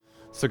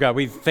So God,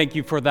 we thank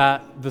you for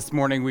that this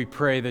morning. We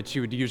pray that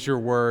you would use your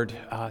word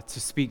to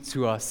speak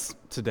to us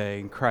today.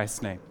 In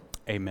Christ's name,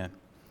 amen.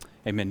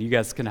 Amen. You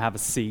guys can have a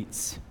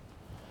seat.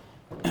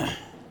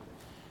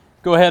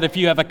 Go ahead if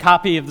you have a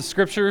copy of the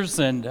scriptures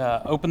and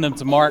open them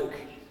to Mark.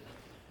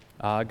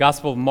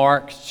 Gospel of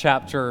Mark,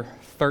 chapter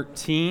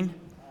 13.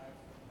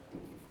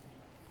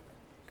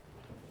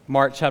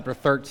 Mark chapter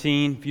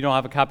 13. If you don't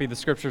have a copy of the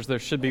scriptures, there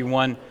should be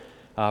one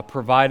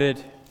provided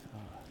in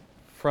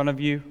front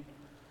of you.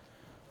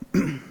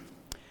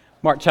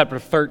 Mark chapter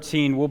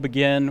 13, we'll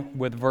begin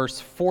with verse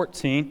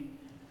 14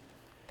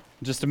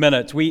 in just a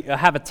minute. We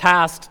have a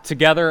task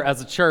together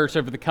as a church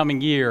over the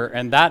coming year,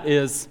 and that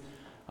is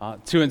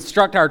to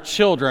instruct our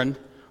children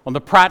on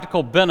the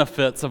practical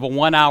benefits of a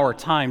 1-hour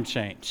time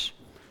change.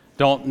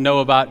 Don't know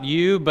about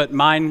you, but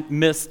mine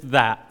missed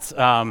that.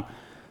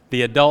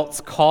 The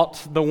adults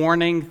caught the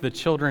warning, the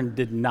children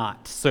did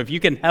not. So if you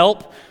can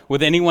help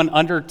with anyone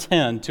under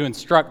 10 to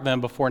instruct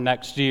them before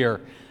next year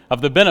of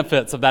the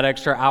benefits of that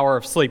extra hour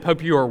of sleep.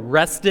 Hope you are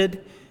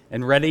rested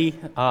and ready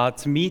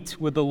to meet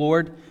with the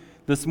Lord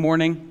this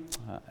morning.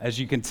 As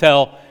you can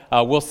tell,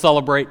 we'll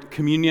celebrate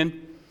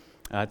communion,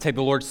 take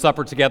the Lord's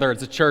Supper together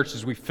as a church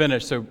as we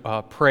finish. So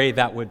pray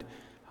that would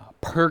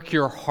perk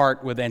your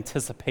heart with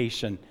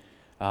anticipation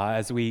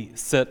as we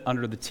sit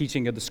under the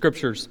teaching of the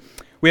Scriptures.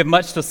 We have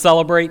much to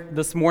celebrate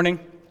this morning.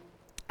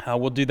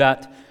 We'll do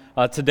that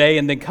today.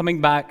 And then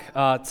coming back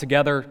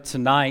together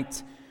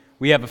tonight,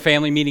 we have a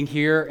family meeting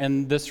here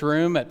in this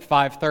room at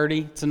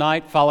 5:30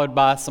 tonight, followed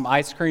by some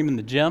ice cream in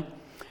the gym,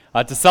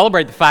 to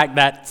celebrate the fact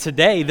that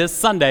today, this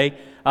Sunday,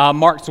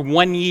 marks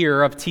 1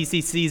 year of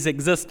TCC's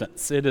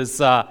existence. It is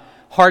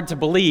hard to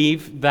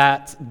believe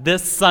that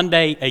this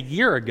Sunday a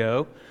year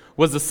ago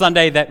was the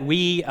Sunday that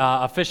we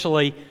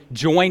officially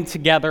joined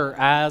together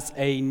as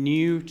a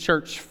new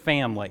church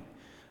family.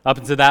 Up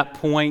until that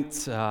point,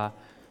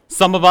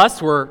 some of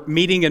us were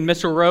meeting in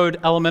Mitchell Road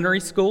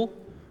Elementary School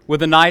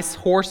with a nice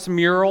horse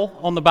mural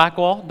on the back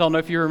wall. Don't know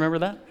if you remember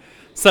that.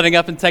 Setting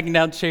up and taking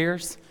down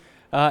chairs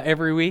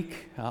every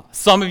week.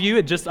 Some of you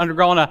had just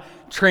undergone a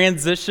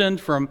transition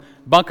from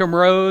Buncombe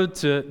Road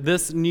to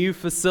this new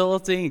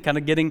facility and kind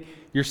of getting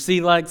your sea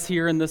legs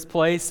here in this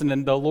place. And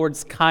in the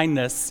Lord's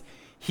kindness,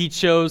 He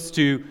chose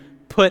to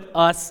put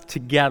us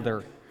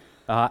together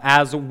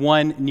as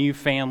one new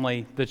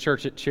family, the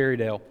church at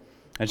Cherrydale.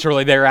 And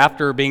shortly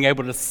thereafter, being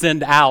able to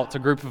send out a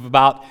group of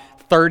about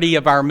 30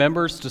 of our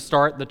members to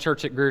start the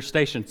church at Greer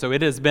Station. So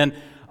it has been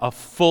a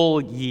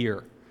full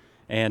year.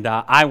 And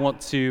I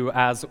want to,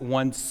 as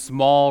one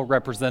small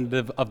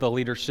representative of the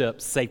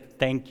leadership, say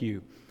thank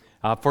you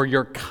for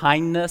your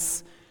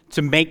kindness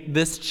to make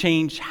this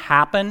change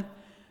happen.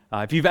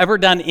 If you've ever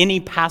done any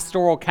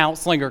pastoral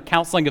counseling or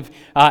counseling of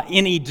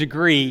any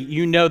degree,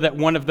 you know that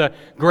one of the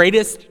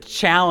greatest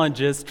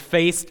challenges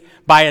faced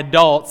by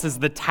adults is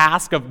the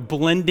task of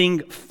blending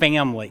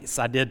families.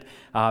 I did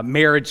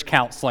marriage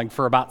counseling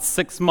for about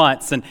 6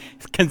 months, and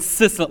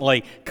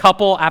consistently,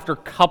 couple after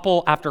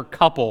couple after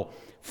couple,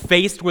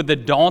 faced with the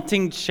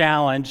daunting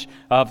challenge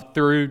of,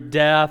 through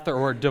death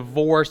or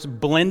divorce,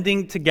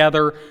 blending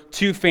together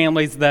two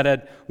families that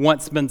had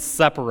once been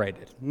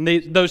separated.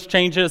 Those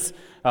changes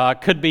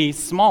could be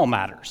small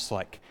matters,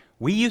 like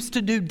we used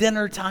to do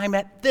dinner time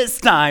at this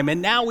time,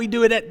 and now we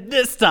do it at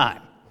this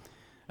time.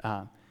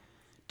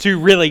 To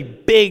really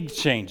big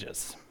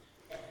changes.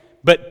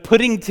 But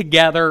putting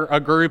together a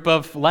group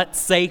of,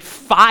 let's say,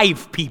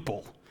 5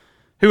 people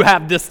who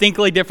have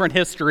distinctly different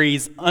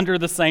histories under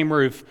the same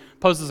roof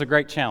poses a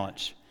great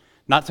challenge.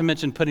 Not to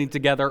mention putting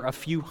together a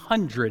few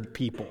hundred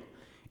people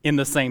in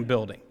the same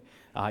building.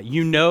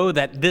 You know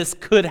that this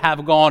could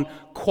have gone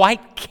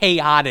quite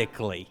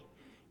chaotically,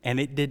 and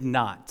it did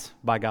not,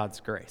 by God's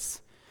grace.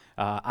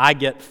 I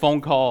get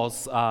phone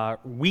calls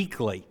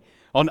weekly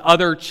on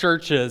other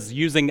churches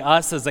using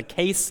us as a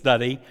case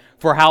study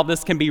for how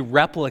this can be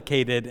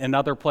replicated in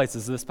other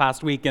places. This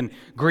past week in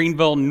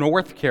Greenville,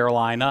 North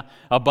Carolina,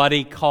 a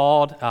buddy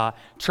called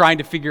trying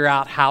to figure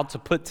out how to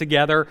put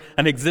together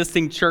an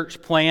existing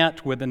church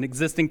plant with an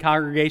existing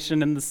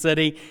congregation in the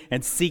city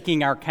and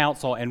seeking our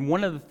counsel. And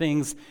one of the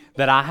things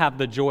that I have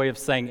the joy of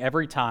saying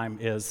every time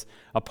is,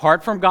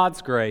 apart from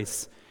God's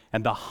grace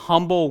and the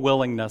humble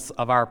willingness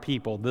of our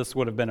people, this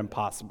would have been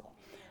impossible.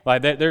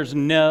 Like there's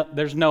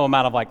no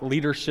amount of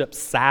leadership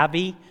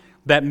savvy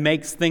that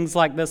makes things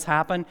like this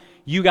happen.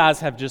 You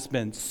guys have just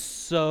been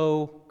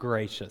so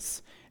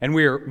gracious, and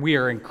we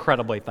are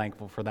incredibly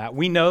thankful for that.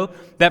 We know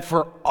that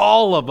for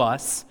all of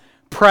us,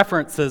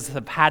 preferences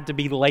have had to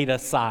be laid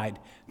aside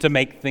to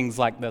make things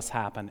like this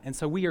happen, and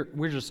so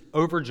we're just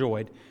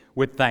overjoyed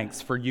with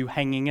thanks for you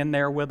hanging in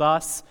there with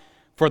us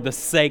for the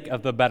sake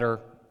of the better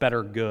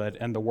good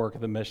and the work of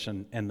the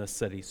mission in the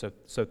city.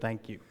 So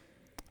thank you.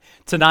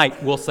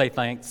 Tonight, we'll say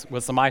thanks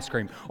with some ice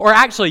cream. Or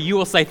actually, you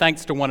will say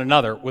thanks to one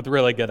another with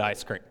really good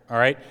ice cream, all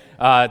right?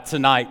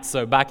 Tonight,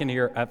 so back in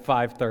here at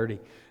 5:30,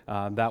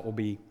 that will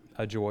be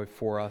a joy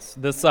for us.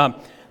 This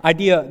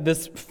idea,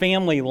 this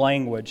family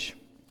language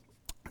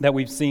that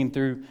we've seen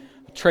through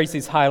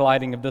Tracy's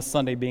highlighting of this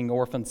Sunday being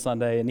Orphan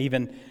Sunday, and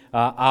even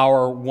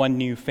our One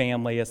New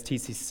Family as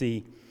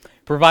TCC.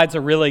 Provides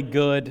a really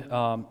good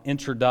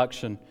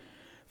introduction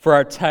for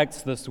our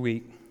text this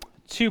week.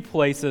 Two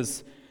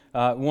places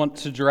I want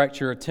to direct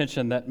your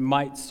attention that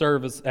might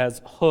serve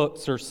as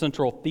hooks or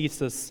central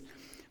thesis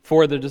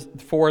for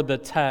the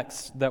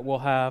text that we'll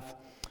have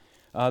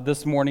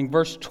this morning.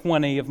 Verse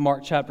 20 of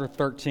Mark chapter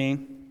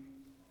 13.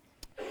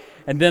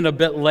 And then a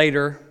bit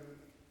later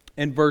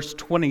in verse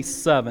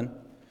 27.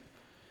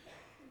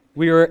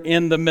 We are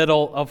in the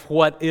middle of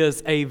what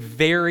is a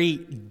very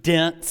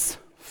dense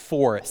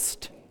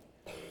forest.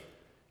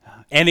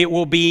 And it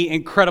will be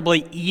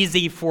incredibly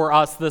easy for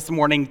us this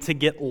morning to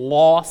get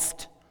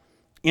lost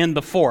in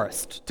the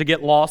forest, to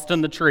get lost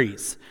in the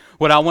trees.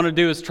 What I want to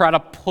do is try to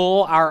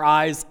pull our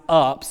eyes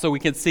up so we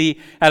can see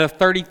at a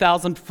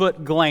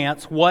 30,000-foot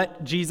glance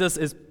what Jesus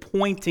is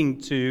pointing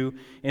to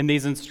in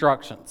these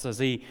instructions as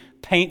he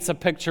paints a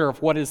picture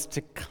of what is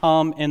to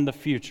come in the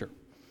future.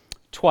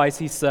 Twice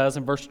he says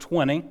in verse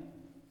 20,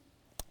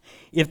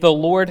 "If the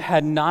Lord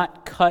had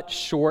not cut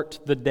short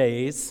the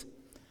days,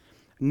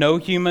 no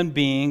human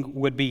being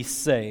would be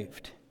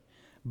saved.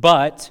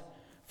 But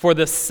for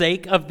the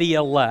sake of the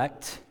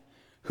elect,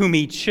 whom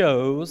he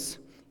chose,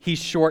 he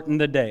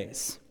shortened the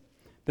days."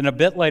 Then a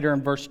bit later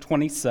in verse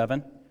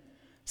 27,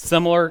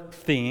 similar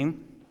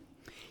theme.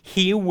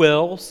 "He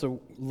will," so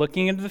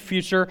looking into the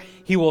future,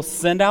 "he will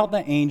send out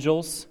the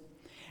angels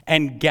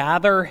and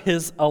gather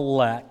his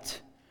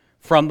elect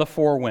from the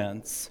four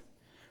winds,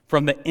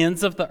 from the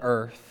ends of the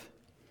earth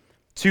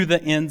to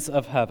the ends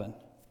of heaven."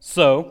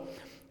 So,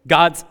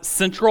 God's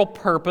central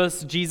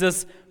purpose,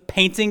 Jesus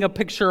painting a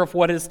picture of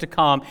what is to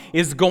come,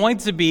 is going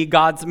to be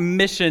God's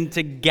mission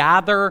to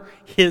gather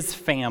his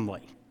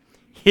family,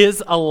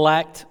 his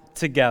elect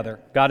together.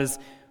 God is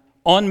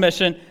on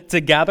mission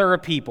to gather a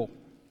people.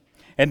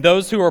 And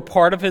those who are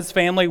part of his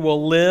family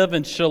will live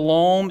in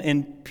shalom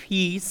and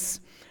peace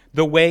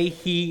the way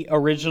he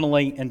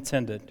originally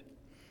intended.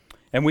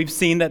 And we've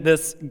seen that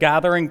this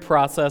gathering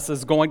process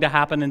is going to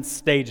happen in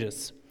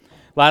stages.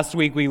 Last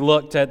week we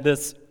looked at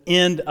this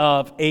end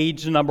of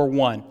age number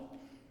 1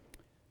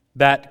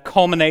 that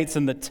culminates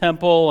in the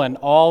temple and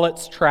all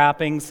its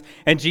trappings.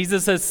 And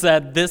Jesus has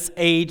said this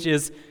age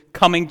is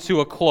coming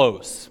to a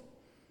close.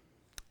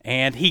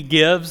 And he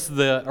gives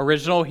the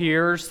original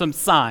hearers some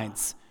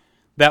signs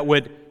that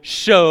would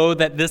show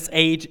that this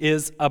age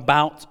is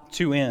about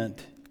to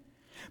end.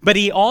 But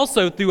he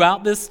also,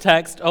 throughout this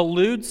text,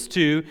 alludes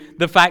to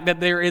the fact that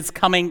there is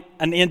coming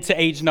an end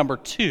to age number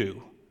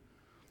 2,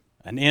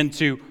 an end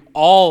to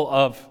all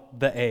of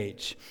the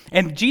age.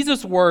 And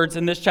Jesus' words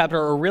in this chapter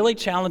are really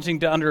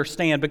challenging to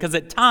understand because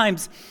at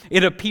times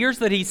it appears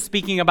that he's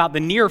speaking about the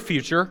near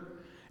future,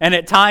 and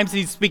at times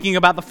he's speaking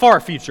about the far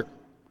future.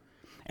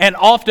 And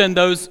often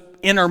those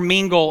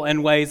intermingle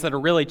in ways that are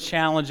really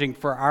challenging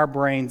for our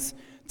brains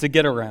to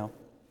get around.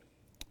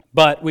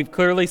 But we've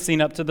clearly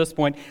seen up to this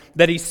point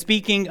that he's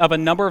speaking of a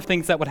number of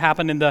things that would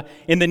happen in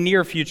the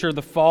near future,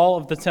 the fall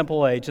of the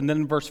temple age. And then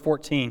in verse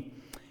 14,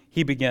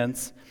 he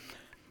begins,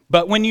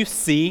 "But when you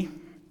see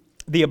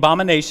the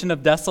abomination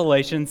of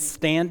desolation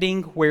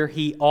standing where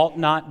he ought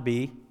not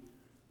be,"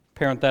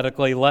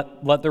 parenthetically,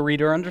 let the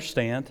reader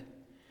understand,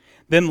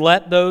 "then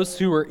let those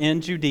who are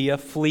in Judea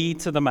flee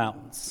to the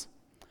mountains.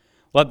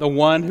 Let the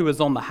one who is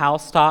on the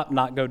housetop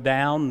not go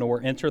down nor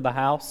enter the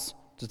house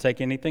to take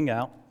anything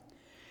out.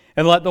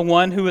 And let the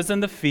one who is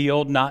in the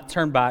field not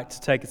turn back to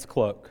take his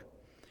cloak.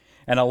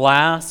 And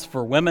alas,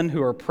 for women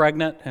who are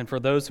pregnant and for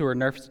those who are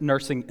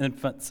nursing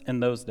infants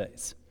in those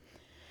days.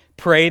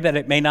 Pray that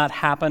it may not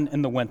happen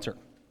in the winter.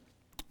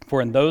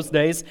 For in those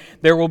days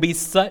there will be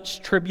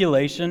such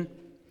tribulation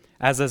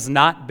as has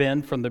not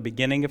been from the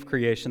beginning of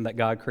creation that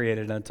God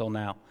created until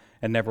now,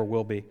 and never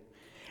will be.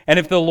 And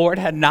if the Lord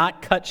had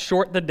not cut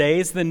short the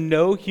days, then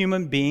no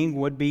human being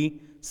would be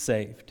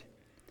saved.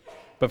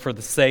 But for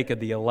the sake of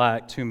the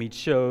elect whom he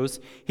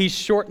chose, he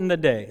shortened the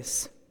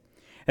days.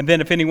 And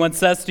then if anyone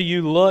says to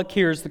you, 'Look,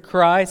 here's the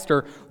Christ,'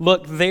 or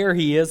 'Look, there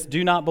he is,'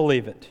 do not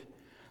believe it.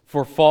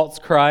 For false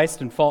Christ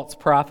and false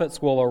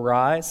prophets will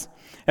arise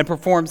and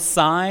perform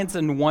signs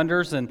and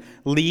wonders and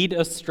lead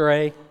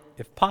astray,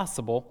 if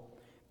possible,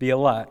 the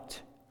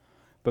elect.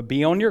 But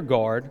be on your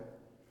guard.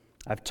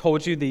 I've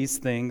told you these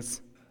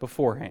things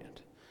beforehand."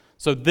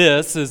 So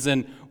this is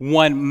in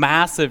one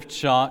massive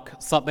chunk,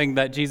 something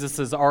that Jesus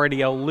has already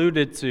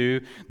alluded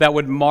to that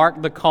would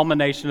mark the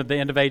culmination of the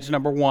end of age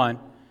number 1.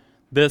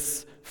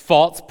 This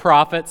false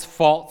prophets,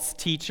 false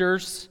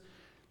teachers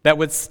that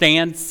would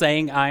stand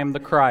saying, "I am the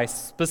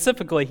Christ."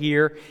 Specifically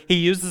here, he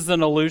uses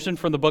an allusion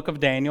from the book of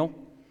Daniel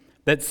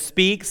that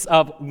speaks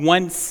of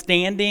one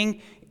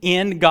standing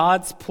in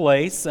God's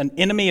place, an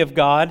enemy of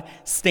God,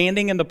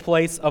 standing in the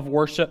place of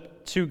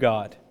worship to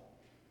God.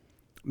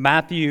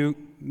 Matthew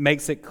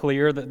makes it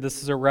clear that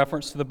this is a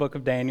reference to the book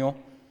of Daniel.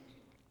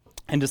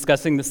 And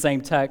discussing the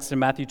same text in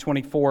Matthew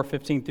 24,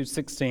 15 through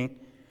 16,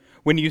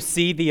 when you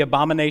see the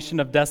abomination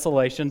of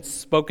desolation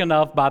spoken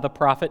of by the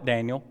prophet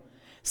Daniel,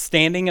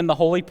 standing in the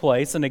holy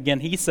place, and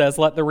again he says,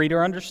 let the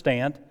reader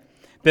understand,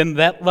 then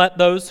let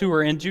those who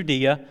are in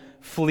Judea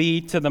flee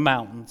to the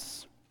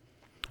mountains.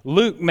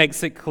 Luke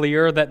makes it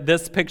clear that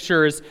this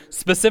picture is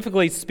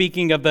specifically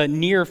speaking of the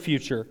near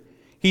future.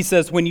 He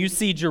says, when you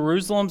see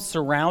Jerusalem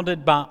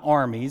surrounded by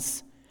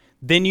armies,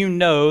 then you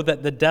know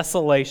that the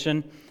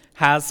desolation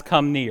has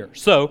come near.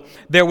 So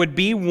there would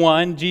be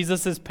one,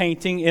 Jesus is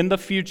painting in the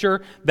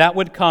future, that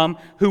would come,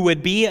 who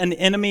would be an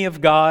enemy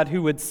of God,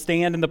 who would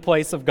stand in the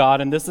place of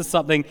God. And this is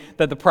something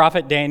that the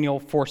prophet Daniel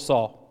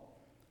foresaw.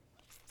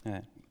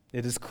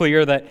 It is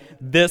clear that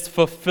this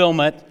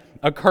fulfillment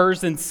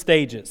occurs in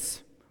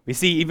stages. We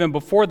see even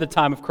before the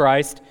time of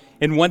Christ,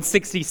 in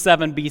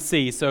 167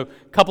 BC, so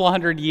a couple of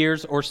hundred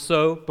years or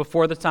so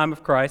before the time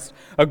of Christ,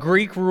 a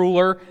Greek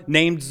ruler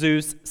named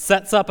Zeus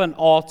sets up an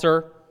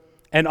altar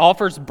and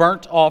offers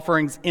burnt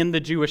offerings in the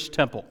Jewish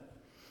temple.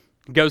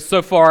 It goes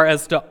so far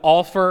as to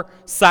offer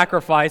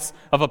sacrifice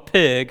of a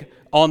pig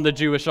on the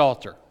Jewish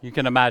altar. You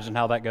can imagine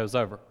how that goes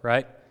over,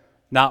 right?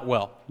 Not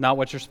well. Not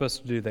what you're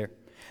supposed to do there.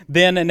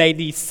 Then in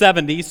AD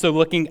 70, so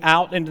looking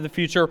out into the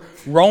future,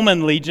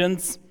 Roman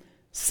legions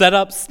set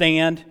up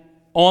stand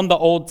on the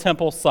old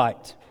temple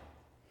site.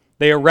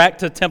 They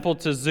erect a temple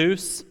to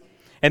Zeus,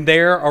 and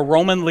there a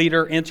Roman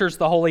leader enters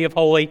the Holy of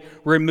Holies,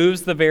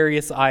 removes the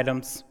various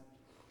items,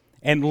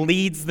 and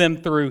leads them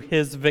through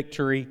his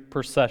victory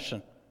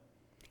procession.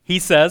 He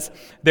says,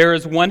 there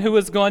is one who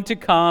is going to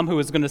come, who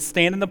is going to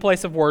stand in the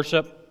place of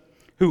worship,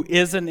 who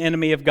is an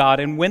enemy of God.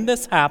 And when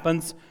this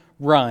happens,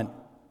 run.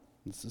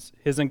 This is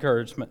his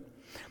encouragement.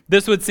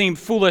 This would seem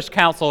foolish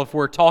counsel if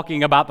we're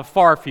talking about the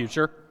far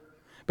future,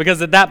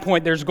 because at that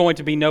point there's going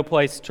to be no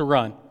place to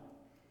run.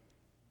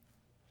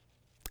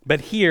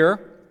 But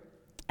here,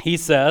 he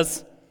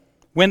says,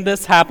 when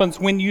this happens,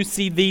 when you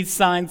see these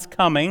signs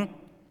coming,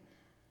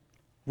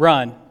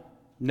 run.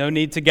 No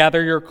need to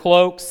gather your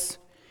cloaks.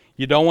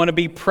 You don't want to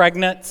be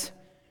pregnant.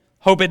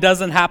 Hope it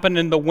doesn't happen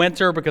in the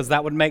winter because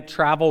that would make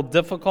travel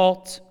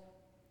difficult.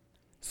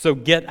 So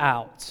get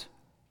out.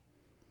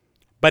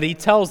 But he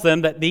tells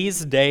them that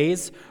these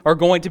days are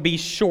going to be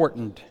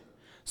shortened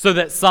so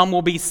that some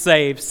will be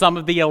saved, some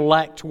of the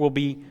elect will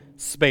be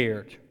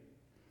spared.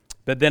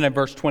 But then in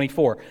verse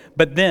 24,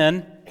 but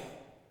then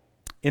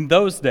in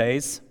those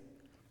days,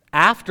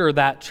 after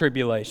that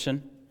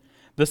tribulation,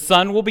 the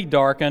sun will be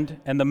darkened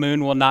and the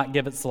moon will not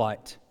give its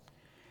light.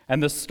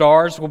 And the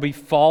stars will be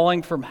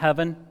falling from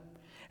heaven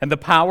and the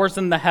powers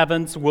in the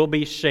heavens will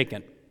be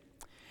shaken.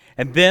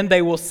 And then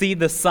they will see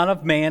the Son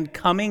of Man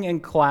coming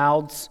in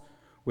clouds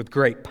with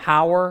great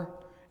power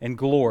and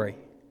glory.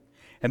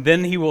 And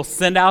then he will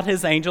send out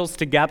his angels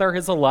to gather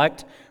his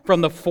elect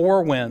from the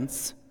four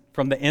winds,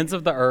 from the ends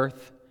of the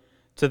earth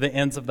to the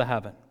ends of the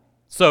heaven.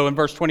 So in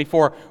verse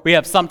 24, we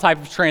have some type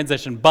of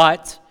transition.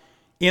 But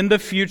in the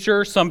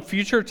future, some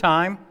future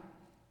time,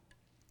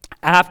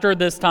 after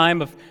this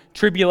time of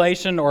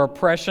tribulation or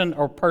oppression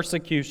or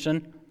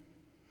persecution,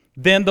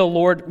 then the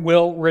Lord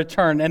will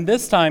return. And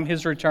this time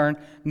his return,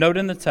 note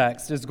in the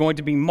text, is going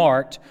to be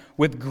marked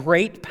with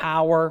great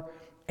power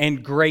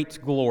and great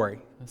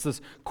glory. This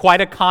is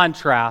quite a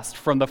contrast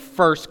from the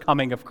first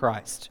coming of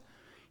Christ.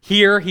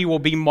 Here he will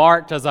be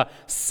marked as a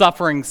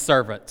suffering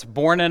servant,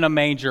 born in a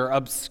manger,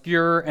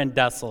 obscure and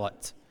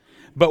desolate.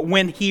 But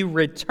when he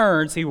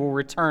returns, he will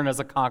return as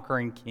a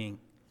conquering king,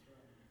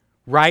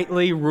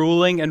 rightly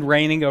ruling and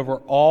reigning over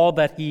all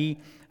that he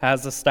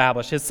has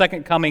established. His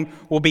second coming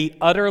will be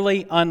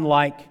utterly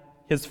unlike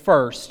his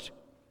first.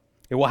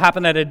 It will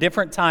happen at a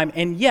different time,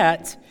 and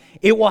yet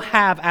it will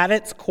have at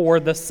its core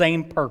the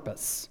same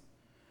purpose.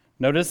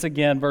 Notice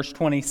again verse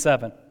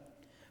 27.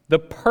 The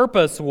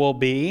purpose will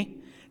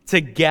be to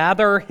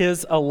gather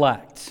his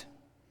elect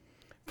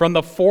from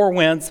the four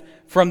winds,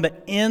 from the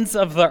ends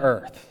of the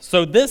earth.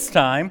 So this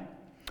time,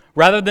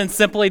 rather than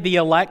simply the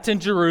elect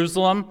in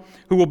Jerusalem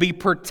who will be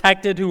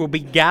protected, who will be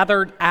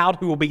gathered out,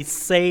 who will be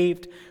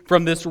saved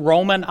from this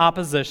Roman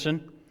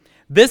opposition,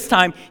 this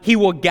time he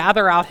will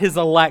gather out his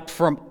elect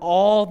from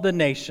all the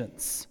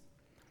nations.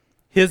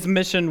 His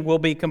mission will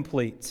be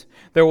complete.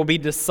 There will be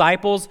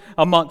disciples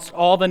amongst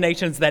all the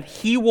nations that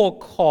he will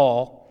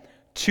call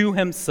to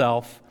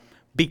himself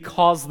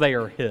because they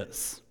are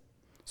his.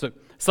 So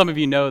some of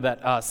you know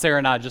that Sarah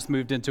and I just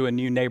moved into a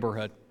new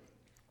neighborhood.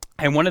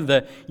 And one of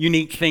the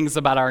unique things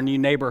about our new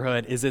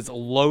neighborhood is it's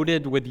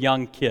loaded with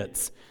young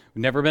kids.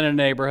 We've never been in a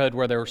neighborhood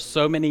where there were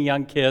so many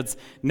young kids,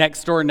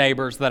 next door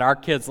neighbors that our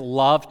kids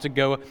love to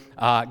go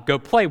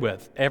play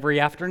with every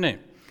afternoon.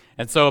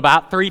 And so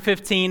about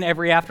 3:15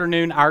 every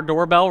afternoon, our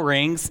doorbell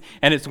rings,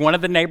 and it's one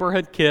of the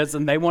neighborhood kids,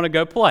 and they want to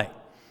go play.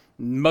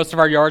 Most of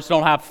our yards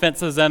don't have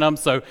fences in them,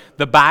 so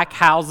the back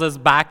houses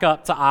back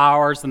up to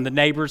ours and the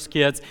neighbors'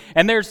 kids.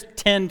 And there's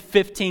 10,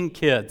 15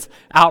 kids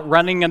out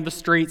running in the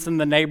streets in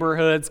the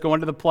neighborhoods,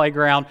 going to the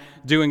playground,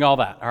 doing all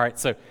that. All right,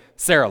 so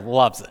Sarah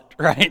loves it,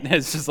 right?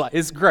 It's just like,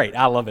 it's great.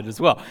 I love it as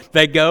well.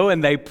 They go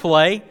and they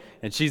play,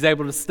 and she's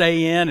able to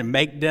stay in and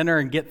make dinner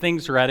and get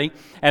things ready.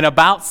 And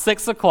about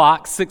 6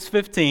 o'clock,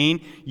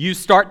 6:15, you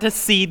start to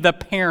see the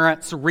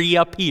parents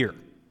reappear.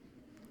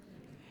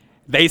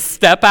 They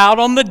step out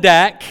on the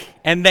deck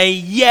and they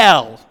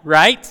yell,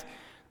 right?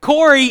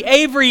 Corey,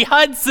 Avery,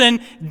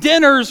 Hudson,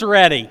 dinner's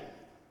ready.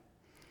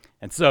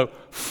 And so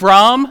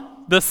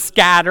from the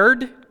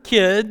scattered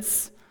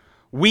kids,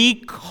 we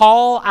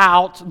call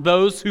out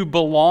those who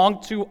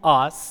belong to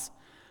us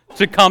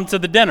to come to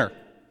the dinner.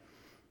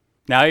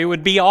 Now, it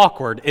would be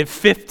awkward if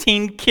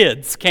 15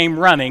 kids came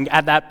running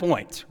at that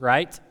point,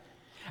 right?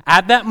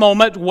 At that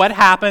moment, what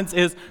happens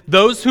is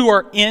those who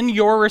are in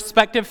your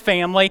respective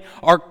family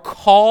are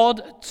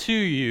called to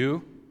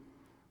you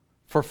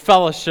for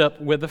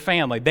fellowship with the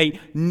family. They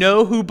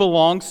know who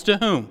belongs to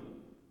whom,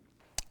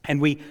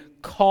 and we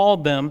call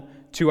them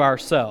to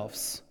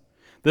ourselves.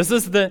 This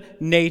is the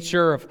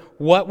nature of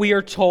what we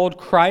are told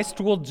Christ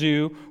will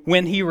do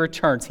when he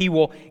returns. He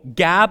will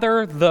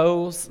gather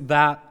those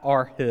that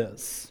are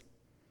his.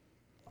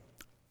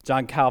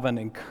 John Calvin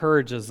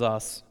encourages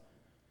us,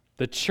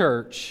 the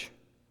church,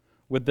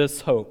 with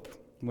this hope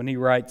when he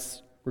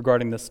writes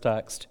regarding this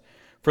text.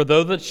 For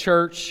though the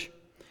church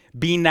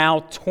be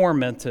now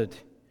tormented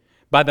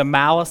by the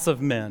malice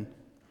of men,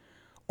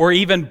 or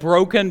even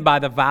broken by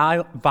the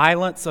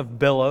violence of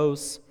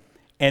billows,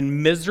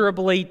 and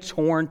miserably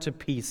torn to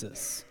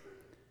pieces,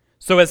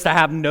 so as to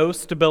have no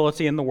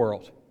stability in the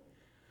world,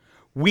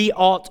 we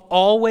ought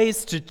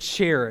always to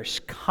cherish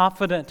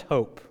confident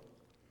hope,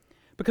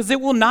 because it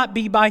will not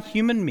be by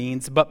human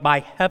means, but by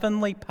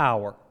heavenly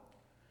power,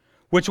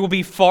 which will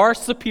be far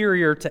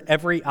superior to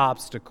every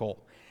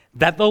obstacle,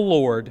 that the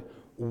Lord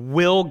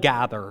will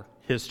gather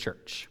his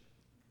church.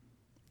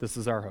 This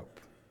is our hope.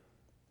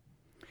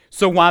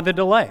 So why the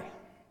delay?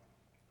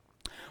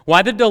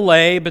 Why the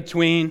delay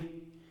between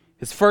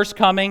his first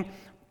coming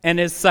and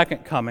his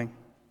second coming?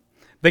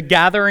 The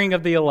gathering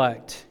of the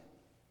elect.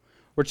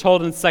 We're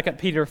told in 2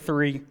 Peter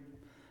 3,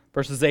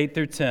 verses 8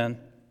 through 10,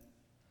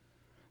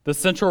 the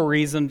central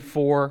reason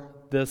for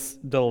this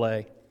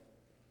delay.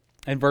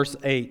 In verse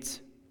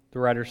 8, the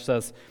writer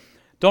says,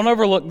 "Don't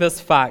overlook this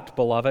fact,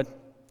 beloved,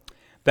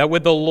 that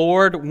with the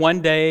Lord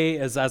 1 day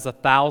is as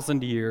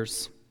 1,000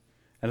 years,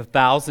 and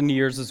 1,000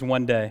 years is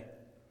 1 day.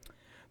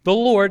 The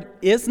Lord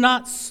is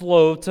not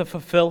slow to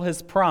fulfill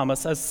his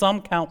promise, as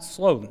some count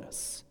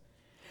slowness,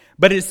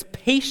 but is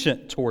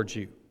patient towards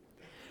you,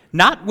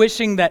 not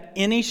wishing that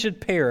any should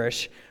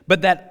perish,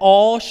 but that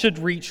all should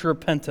reach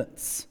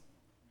repentance.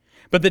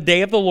 But the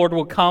day of the Lord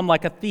will come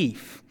like a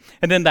thief,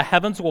 and then the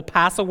heavens will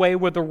pass away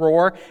with a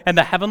roar, and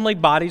the heavenly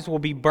bodies will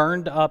be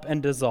burned up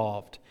and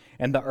dissolved,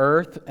 and the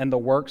earth and the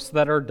works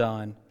that are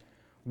done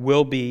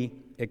will be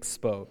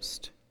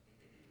exposed."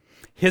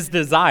 His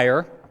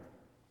desire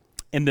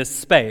in this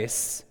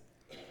space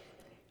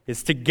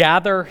is to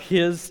gather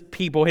his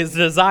people. His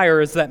desire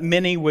is that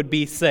many would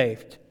be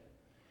saved.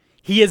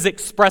 He is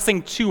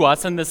expressing to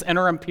us in this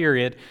interim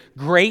period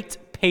great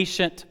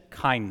patient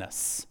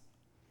kindness,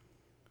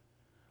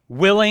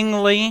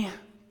 willingly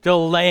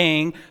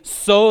delaying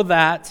so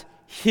that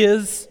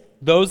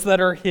those that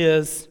are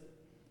his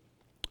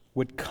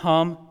would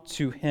come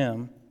to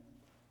him,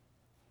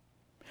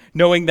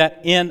 knowing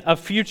that in a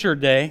future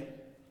day,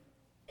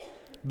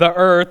 the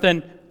earth,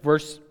 and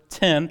verse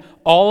 10,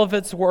 all of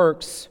its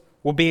works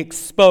will be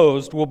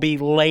exposed, will be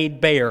laid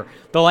bare.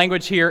 The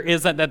language here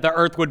isn't that the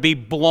earth would be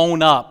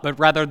blown up, but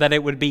rather that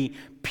it would be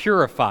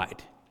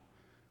purified,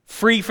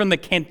 free from the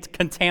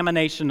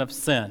contamination of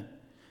sin.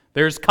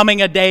 There's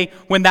coming a day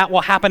when that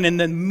will happen. In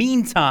the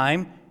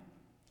meantime,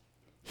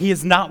 he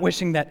is not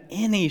wishing that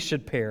any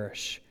should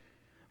perish,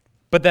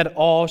 but that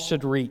all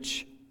should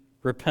reach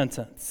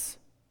repentance.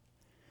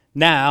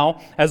 Now,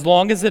 as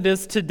long as it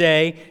is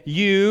today,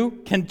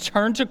 you can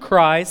turn to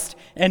Christ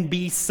and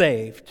be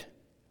saved.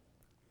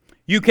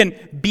 You can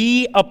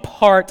be a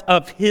part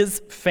of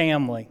his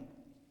family.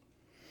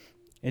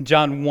 In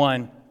John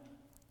 1,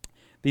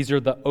 these are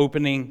the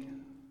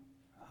opening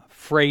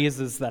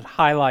phrases that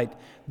highlight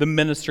the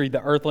ministry,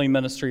 the earthly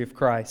ministry of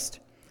Christ.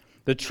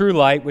 The true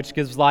light, which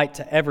gives light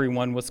to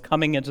everyone, was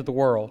coming into the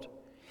world.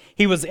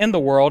 He was in the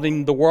world,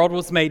 and the world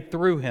was made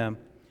through him.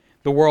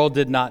 The world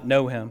did not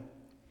know him.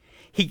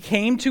 He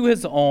came to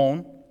his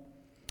own,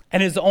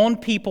 and his own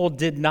people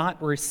did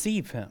not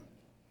receive him.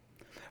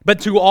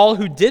 But to all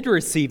who did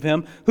receive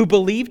him, who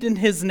believed in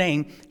his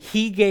name,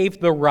 he gave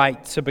the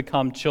right to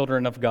become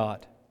children of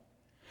God,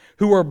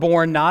 who were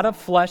born not of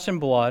flesh and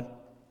blood,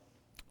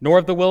 nor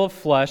of the will of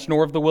flesh,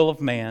 nor of the will of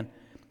man,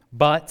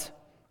 but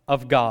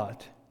of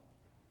God.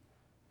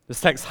 This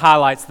text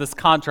highlights this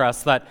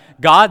contrast that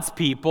God's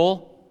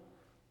people,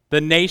 the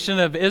nation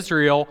of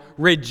Israel,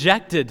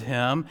 rejected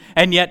him,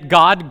 and yet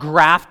God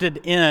grafted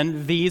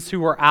in these who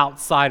were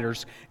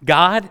outsiders.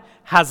 God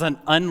has an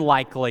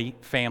unlikely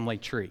family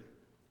tree.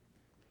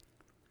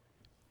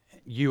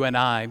 You and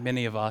I,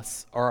 many of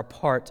us, are a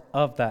part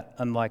of that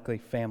unlikely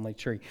family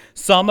tree.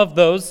 Some of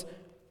those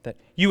that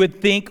you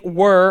would think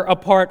were a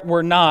part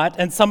were not,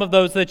 and some of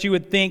those that you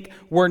would think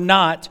were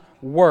not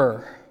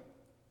were.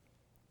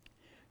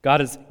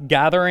 God is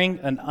gathering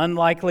an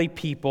unlikely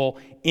people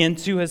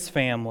into his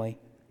family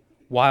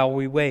while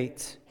we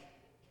wait.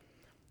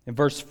 In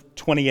verse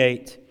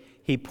 28,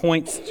 he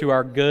points to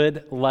our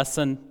good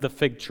lesson, the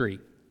fig tree.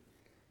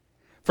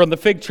 From the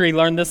fig tree,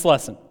 learn this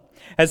lesson.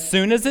 As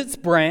soon as its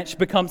branch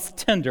becomes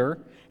tender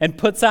and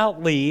puts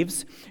out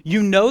leaves,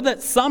 you know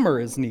that summer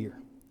is near.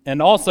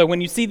 And also,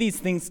 when you see these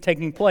things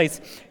taking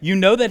place, you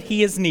know that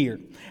he is near,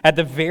 at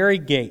the very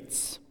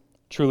gates.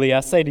 Truly,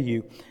 I say to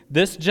you,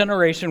 this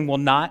generation will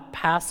not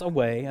pass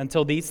away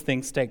until these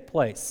things take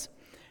place.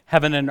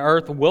 Heaven and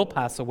earth will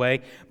pass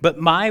away, but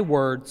my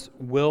words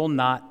will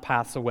not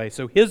pass away.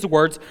 So his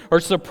words are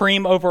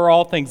supreme over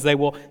all things. They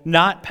will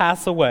not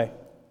pass away.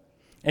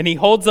 And he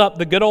holds up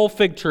the good old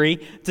fig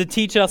tree to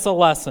teach us a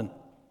lesson.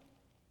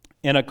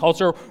 In a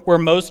culture where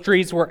most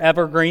trees were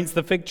evergreens,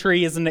 the fig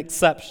tree is an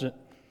exception.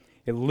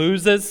 In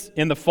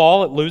the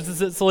fall, it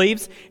loses its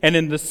leaves, and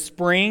in the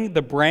spring,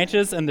 the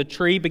branches and the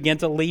tree begin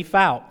to leaf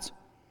out.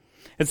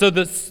 And so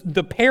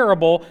the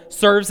parable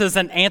serves as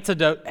an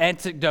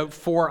antidote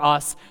for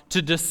us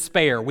to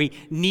despair. We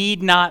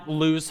need not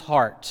lose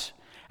heart.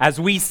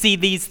 As we see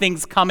these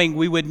things coming,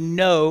 we would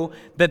know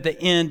that the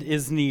end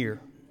is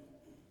near.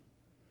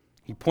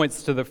 He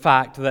points to the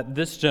fact that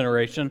this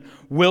generation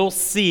will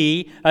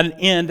see an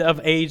end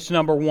of age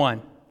number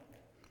 1.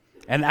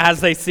 And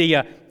as they see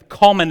a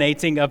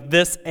culminating of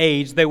this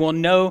age, they will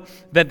know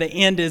that the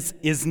end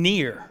is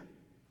near.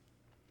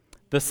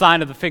 The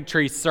sign of the fig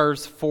tree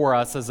serves for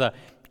us as an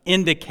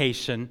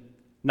indication,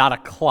 not a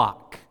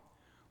clock.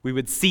 We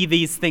would see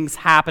these things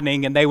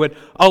happening, and they would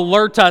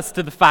alert us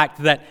to the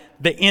fact that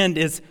the end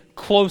is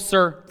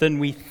closer than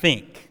we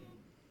think.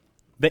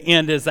 The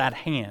end is at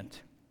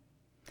hand.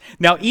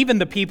 Now, even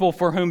the people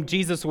for whom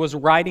Jesus was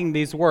writing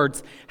these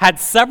words had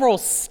several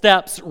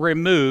steps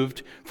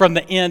removed from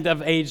the end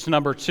of age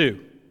number 2.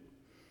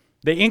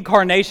 The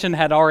incarnation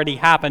had already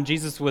happened.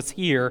 Jesus was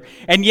here,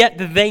 and yet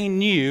they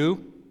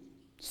knew,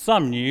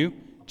 some knew,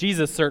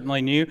 Jesus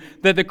certainly knew,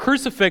 that the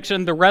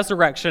crucifixion, the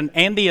resurrection,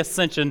 and the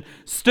ascension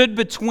stood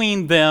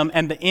between them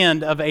and the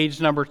end of age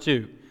number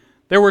 2.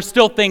 There were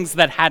still things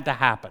that had to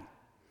happen.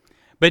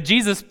 But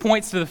Jesus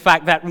points to the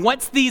fact that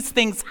once these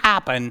things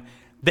happen,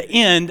 the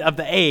end of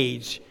the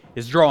age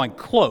is drawing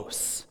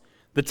close.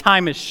 The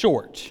time is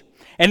short.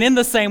 And in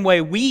the same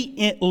way,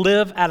 we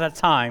live at a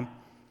time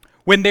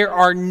when there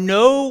are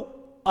no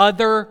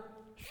other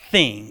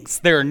things,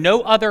 there are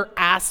no other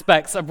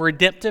aspects of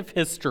redemptive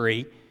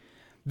history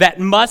that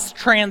must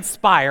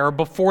transpire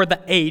before the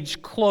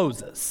age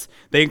closes.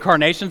 The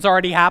incarnation's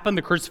already happened,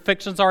 the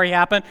crucifixion's already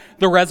happened,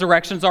 the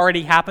resurrection's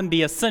already happened,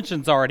 the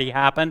ascension's already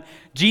happened.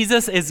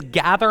 Jesus is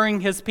gathering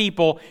his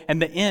people, and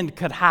the end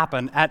could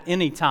happen at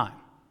any time.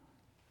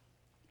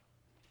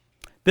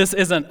 This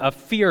isn't a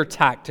fear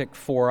tactic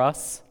for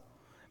us,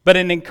 but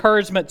an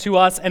encouragement to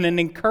us and an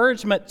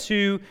encouragement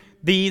to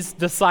these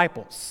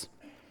disciples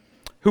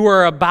who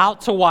are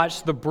about to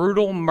watch the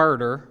brutal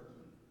murder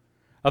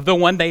of the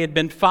one they had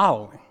been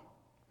following.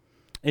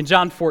 In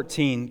John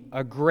 14,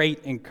 a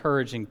great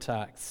encouraging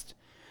text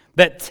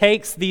that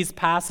takes these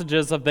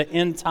passages of the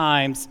end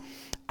times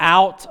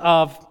out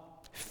of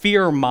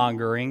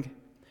fear-mongering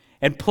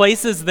and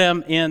places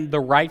them in the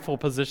rightful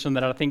position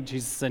that I think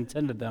Jesus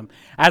intended them,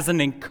 as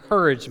an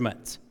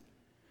encouragement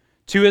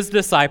to his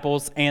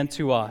disciples and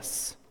to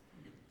us.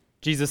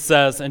 Jesus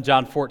says in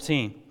John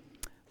 14,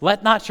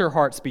 "Let not your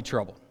hearts be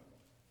troubled.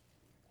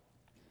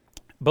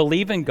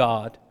 Believe in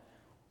God,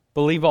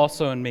 believe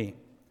also in me.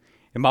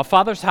 In my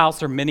Father's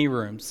house are many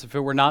rooms. If it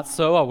were not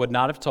so, I would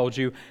not have told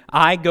you.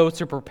 I go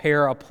to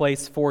prepare a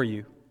place for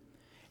you.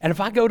 And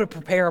if I go to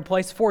prepare a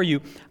place for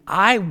you,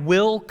 I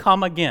will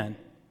come again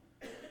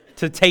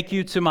to take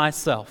you to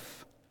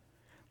myself,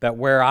 that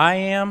where I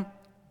am,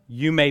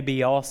 you may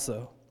be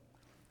also."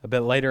 A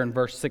bit later in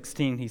verse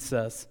 16, he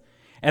says,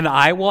 "And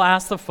I will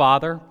ask the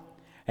Father,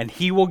 and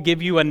he will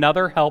give you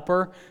another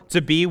helper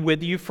to be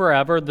with you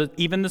forever,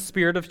 even the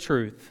Spirit of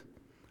truth,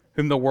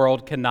 whom the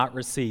world cannot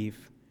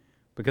receive,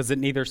 because it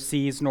neither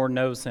sees nor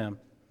knows him.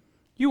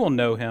 You will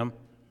know him,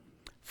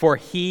 for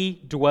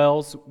he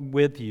dwells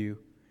with you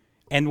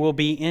and will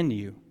be in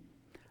you.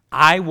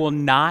 I will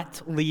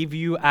not leave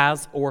you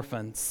as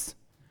orphans,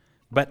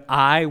 but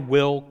I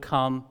will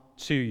come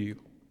to you."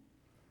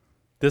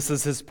 This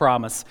is his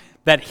promise,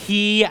 that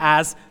he,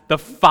 as the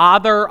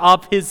Father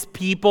of his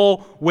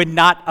people, would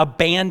not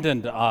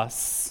abandon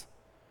us,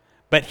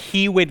 but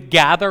he would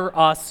gather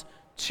us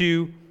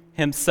to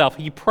himself.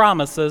 He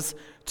promises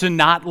to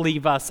not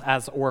leave us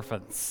as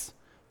orphans.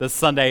 This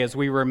Sunday, as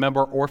we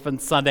remember Orphan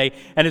Sunday,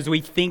 and as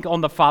we think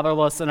on the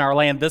fatherless in our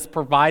land, this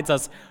provides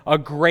us a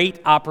great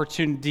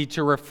opportunity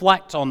to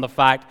reflect on the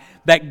fact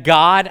that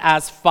God,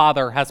 as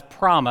Father, has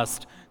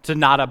promised to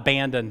not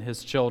abandon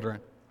his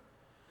children.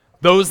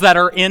 Those that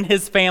are in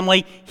his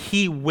family,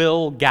 he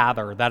will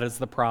gather. That is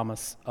the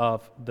promise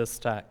of this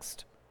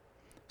text.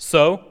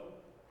 So,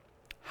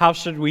 how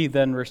should we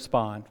then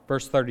respond?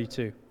 Verse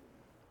 32.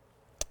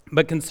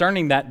 "But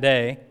concerning that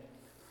day,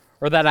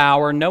 or that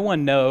hour, no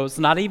one knows,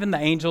 not even the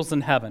angels in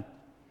heaven,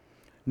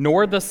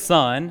 nor the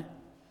Son,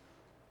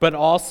 but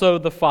also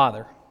the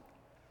Father.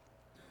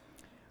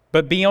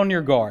 But be on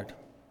your guard,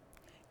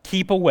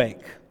 keep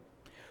awake,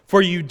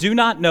 for you do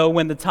not know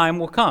when the time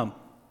will come.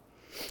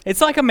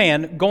 It's like a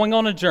man going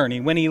on a journey.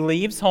 When he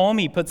leaves home,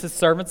 he puts his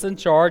servants in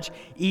charge,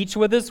 each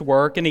with his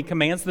work, and he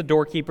commands the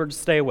doorkeeper to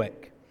stay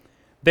awake.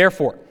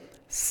 Therefore,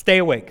 stay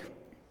awake.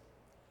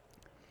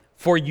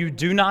 For you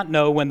do not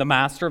know when the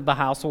master of the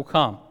house will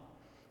come,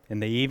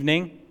 in the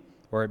evening,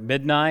 or at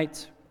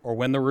midnight, or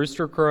when the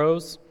rooster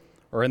crows,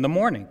 or in the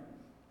morning,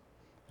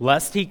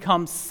 lest he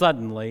come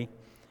suddenly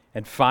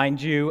and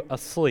find you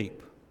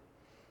asleep.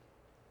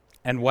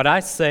 And what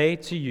I say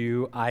to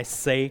you, I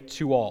say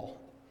to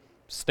all,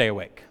 stay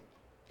awake.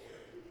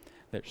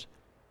 There's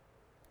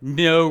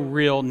no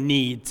real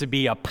need to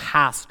be a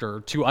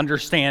pastor to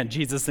understand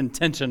Jesus'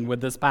 intention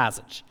with this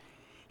passage.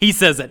 He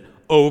says it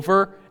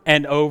over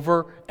and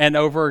over and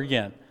over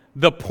again.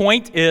 The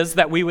point is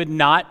that we would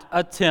not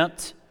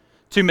attempt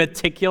to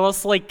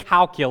meticulously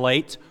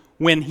calculate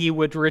when he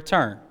would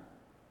return.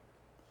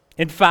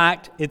 In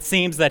fact, it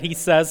seems that he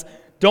says,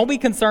 don't be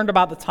concerned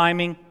about the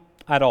timing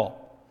at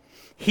all.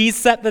 He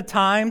set the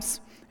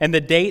times and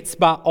the dates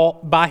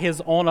by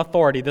his own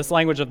authority. This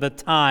language of the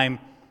time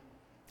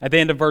at the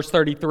end of verse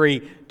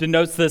 33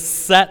 denotes this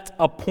set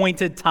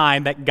appointed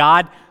time that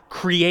God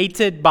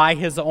created by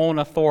his own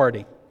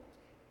authority.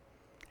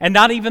 And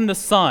not even the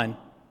Son,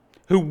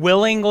 who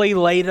willingly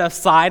laid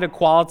aside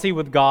equality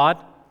with God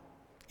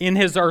in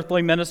his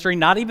earthly ministry,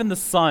 not even the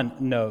Son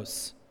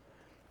knows.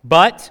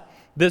 But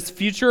this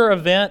future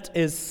event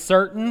is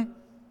certain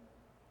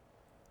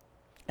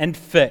and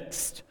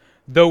fixed,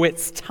 though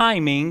its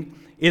timing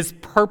is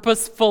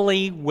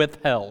purposefully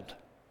withheld.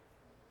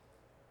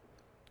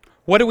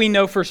 What do we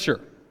know for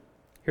sure?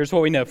 Here's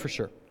what we know for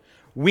sure.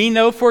 We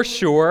know for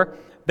sure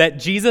that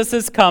Jesus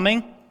is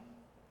coming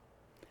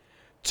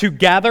to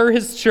gather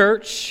his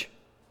church,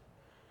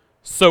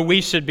 so we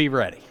should be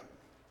ready.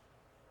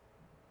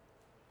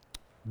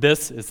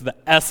 This is the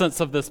essence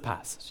of this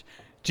passage.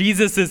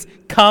 Jesus is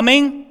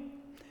coming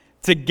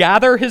to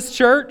gather his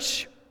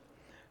church,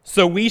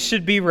 so we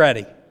should be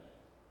ready.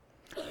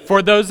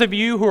 For those of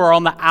you who are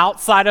on the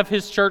outside of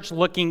his church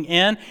looking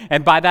in,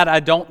 and by that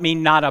I don't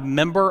mean not a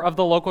member of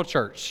the local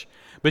church,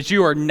 but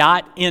you are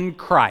not in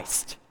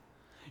Christ.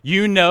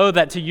 You know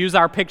that, to use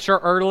our picture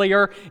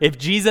earlier, if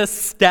Jesus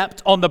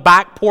stepped on the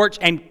back porch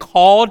and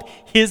called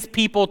his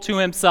people to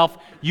himself,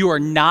 you are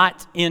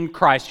not in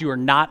Christ. You are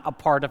not a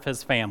part of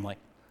his family.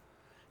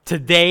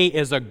 Today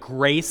is a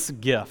grace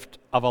gift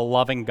of a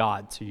loving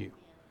God to you.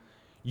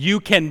 You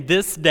can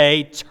this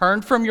day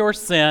turn from your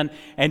sin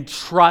and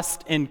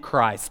trust in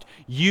Christ.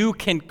 You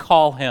can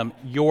call him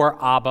your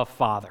Abba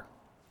Father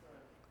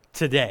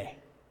today.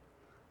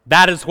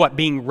 That is what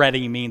being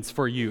ready means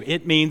for you.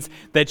 It means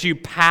that you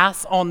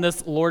pass on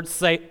this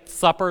Lord's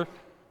Supper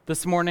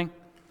this morning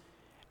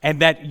and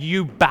that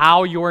you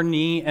bow your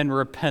knee in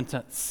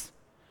repentance,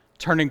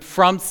 turning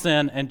from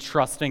sin and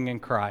trusting in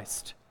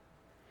Christ.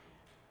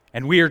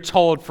 And we are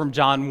told from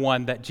John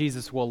 1 that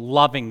Jesus will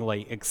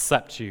lovingly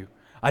accept you,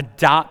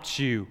 adopt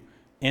you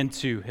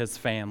into his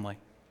family.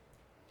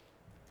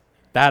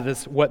 That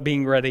is what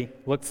being ready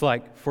looks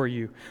like for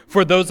you.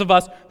 For those of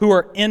us who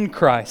are in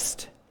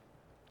Christ,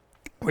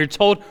 we're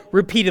told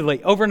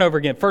repeatedly, over and over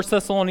again, 1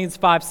 Thessalonians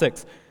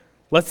 5:6,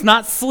 let's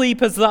not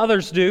sleep as the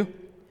others do,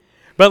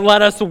 but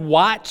let us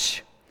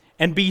watch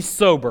and be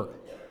sober.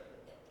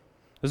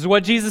 This is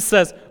what Jesus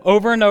says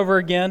over and over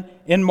again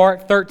in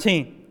Mark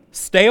 13.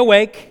 Stay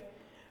awake,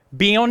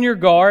 be on your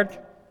guard,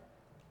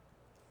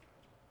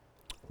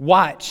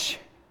 watch.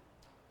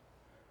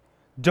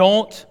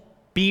 Don't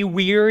be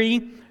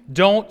weary,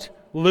 don't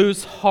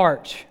lose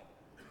heart.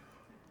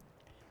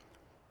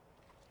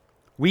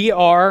 We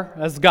are,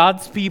 as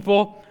God's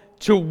people,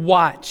 to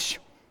watch,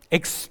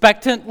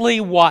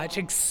 expectantly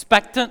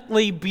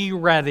be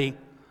ready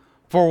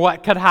for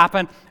what could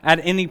happen at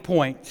any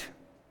point.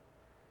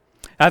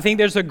 I think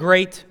there's a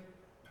great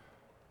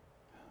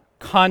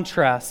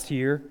contrast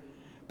here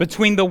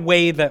between the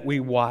way that we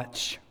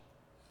watch.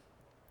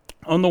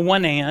 On the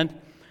one hand,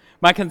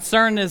 my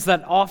concern is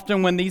that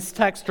often when these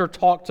texts are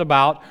talked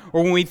about,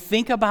 or when we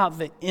think about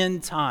the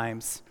end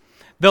times,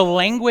 the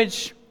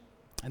language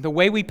and the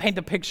way we paint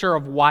the picture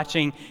of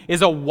watching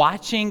is a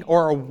watching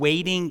or a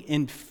waiting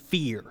in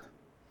fear.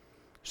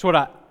 That's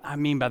what I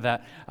mean by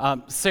that.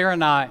 Sarah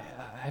and I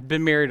have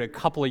been married a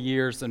couple of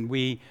years, and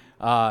we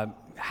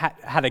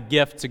had a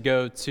gift to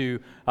go to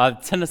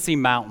Tennessee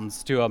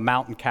mountains, to a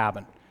mountain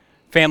cabin.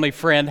 Family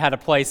friend had a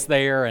place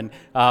there, and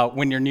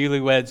when you're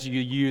newlyweds,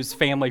 you use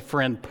family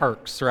friend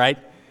perks, right?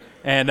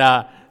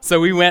 And so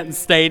we went and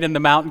stayed in the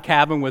mountain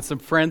cabin with some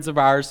friends of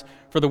ours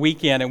for the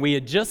weekend, and we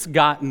had just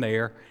gotten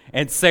there,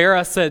 and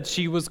Sarah said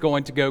she was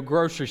going to go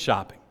grocery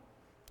shopping.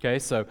 Okay,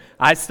 so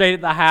I stayed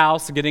at the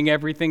house getting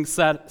everything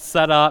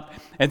set up,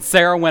 and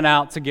Sarah went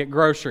out to get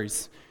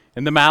groceries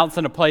in the mountains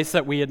in a place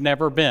that we had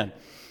never been.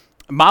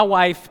 My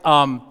wife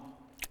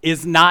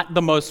is not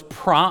the most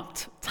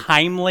prompt,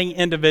 timely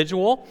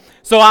individual,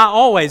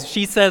 so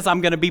she says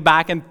I'm going to be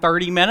back in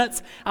 30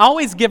 minutes. I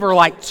always give her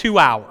like 2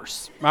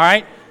 hours, all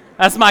right?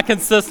 That's my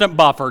consistent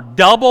buffer,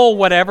 double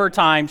whatever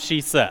time she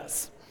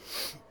says.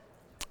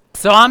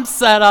 So I'm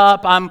set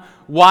up, I'm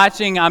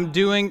watching, I'm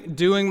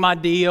doing my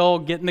deal,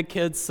 getting the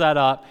kids set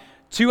up.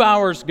 2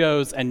 hours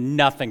goes and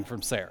nothing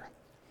from Sarah.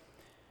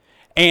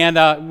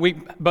 And we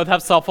both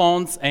have cell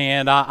phones,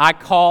 and I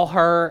call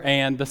her,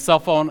 and the cell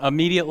phone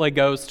immediately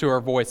goes to her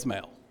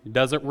voicemail. It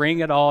doesn't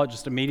ring at all. It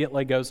just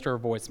immediately goes to her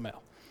voicemail.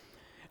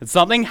 And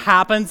something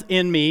happens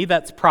in me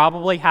that's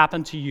probably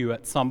happened to you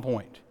at some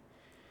point.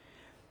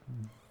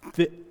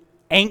 The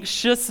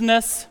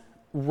anxiousness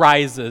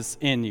rises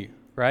in you,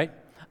 right?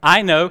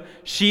 I know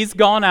she's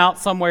gone out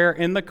somewhere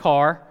in the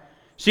car.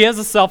 She has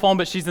a cell phone,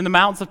 but she's in the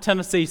mountains of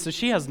Tennessee, so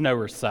she has no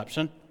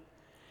reception.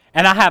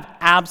 And I have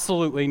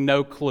absolutely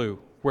no clue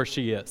where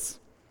she is.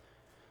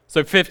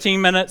 So 15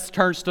 minutes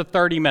turns to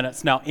 30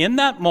 minutes. Now, in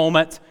that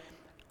moment,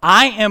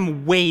 I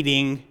am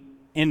waiting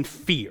in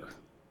fear.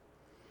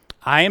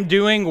 I am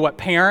doing what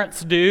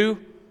parents do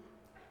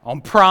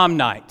on prom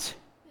night.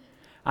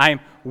 I am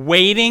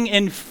waiting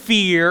in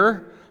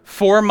fear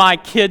for my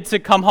kid to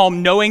come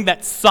home, knowing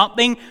that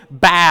something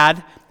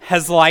bad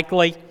has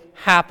likely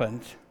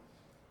happened.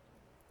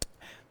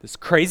 This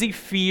crazy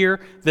fear,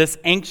 this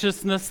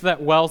anxiousness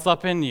that wells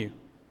up in you.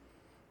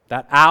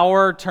 That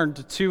hour turned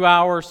to 2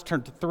 hours,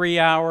 turned to 3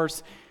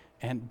 hours,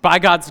 and by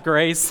God's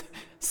grace,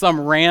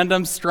 some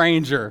random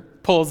stranger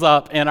pulls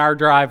up in our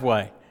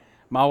driveway.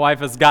 My wife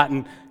has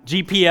gotten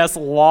GPS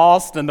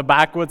lost in the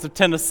backwoods of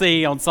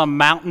Tennessee on some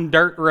mountain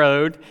dirt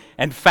road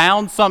and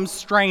found some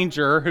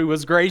stranger who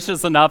was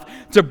gracious enough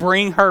to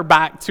bring her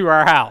back to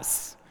our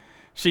house.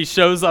 She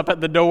shows up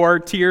at the door,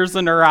 tears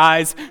in her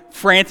eyes,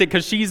 frantic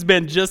because she's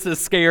been just as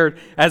scared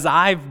as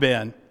I've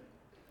been.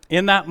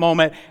 In that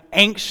moment,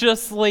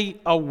 anxiously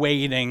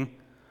awaiting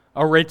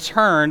a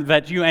return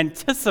that you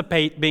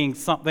anticipate being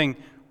something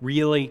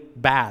really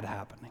bad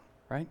happening,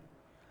 right?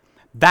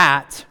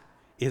 That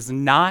is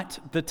not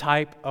the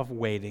type of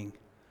waiting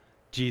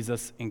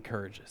Jesus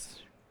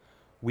encourages.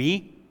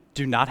 We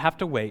do not have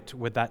to wait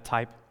with that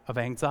type of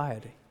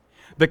anxiety.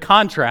 The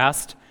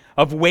contrast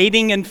of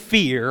waiting in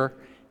fear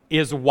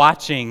is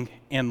watching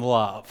in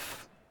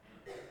love.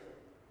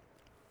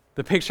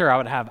 The picture I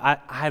would have, I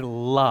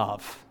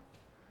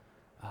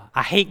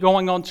hate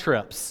going on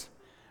trips,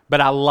 but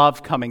I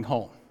love coming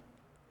home.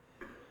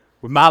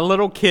 With my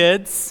little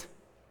kids,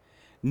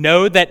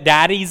 know that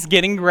daddy's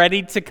getting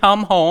ready to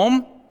come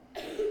home,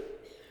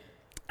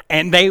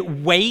 and they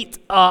wait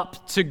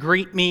up to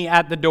greet me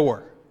at the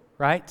door,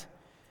 right?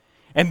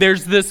 And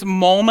there's this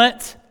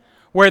moment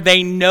where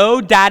they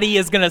know daddy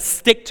is going to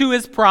stick to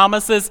his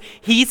promises.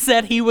 He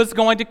said he was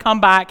going to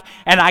come back,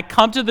 and I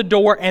come to the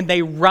door, and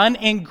they run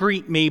and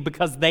greet me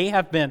because they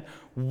have been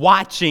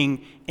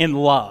watching in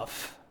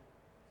love.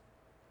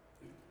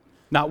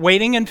 Not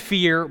waiting in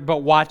fear, but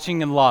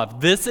watching in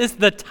love. This is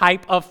the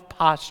type of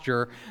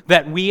posture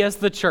that we as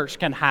the church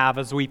can have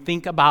as we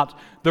think about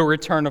the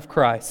return of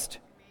Christ.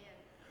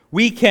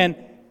 We can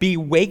be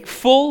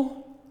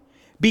wakeful,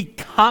 be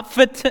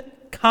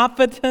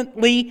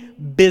confidently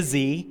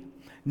busy,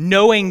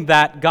 knowing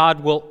that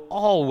God will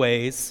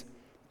always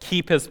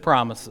keep his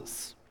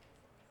promises.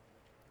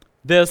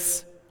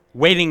 This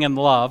waiting in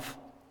love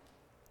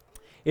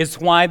is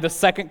why the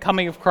second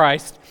coming of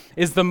Christ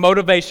is the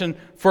motivation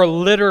for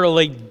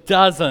literally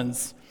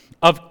dozens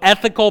of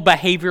ethical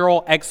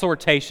behavioral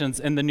exhortations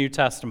in the New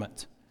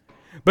Testament.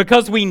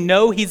 Because we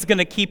know he's going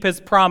to keep his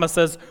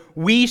promises,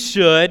 we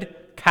should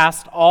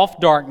cast off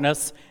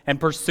darkness and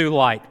pursue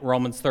light,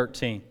 Romans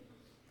 13.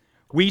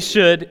 We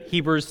should,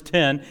 Hebrews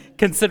 10,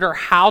 consider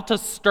how to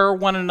stir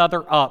one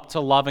another up to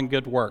love and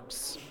good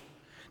works,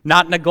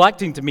 not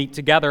neglecting to meet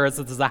together as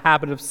it is a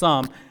habit of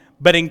some,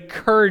 but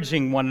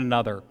encouraging one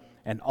another,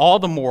 and all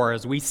the more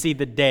as we see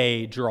the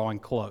day drawing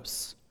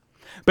close.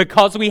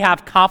 Because we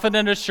have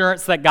confident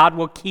assurance that God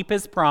will keep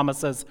his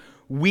promises,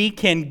 we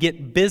can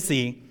get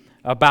busy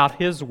about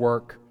his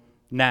work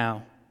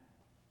now.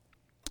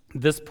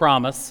 This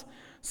promise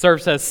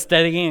serves as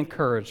steady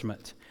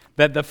encouragement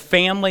that the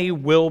family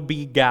will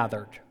be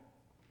gathered.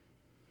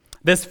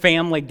 This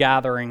family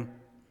gathering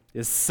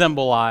is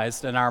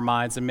symbolized in our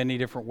minds in many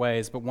different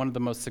ways, but one of the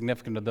most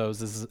significant of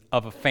those is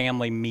of a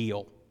family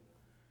meal.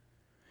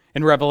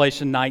 In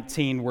Revelation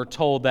 19, we're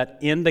told that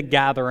in the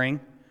gathering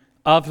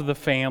of the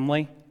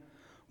family,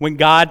 when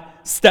God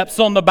steps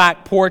on the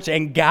back porch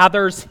and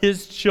gathers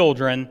his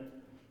children,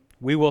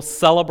 we will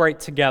celebrate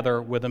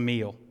together with a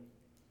meal.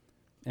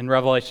 In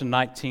Revelation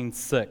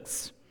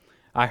 19:6,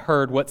 I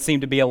heard what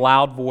seemed to be a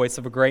loud voice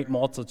of a great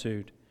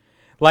multitude,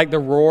 like the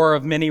roar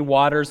of many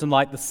waters and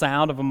like the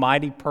sound of a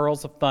mighty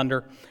peals of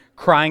thunder,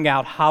 crying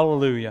out,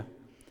 "Hallelujah!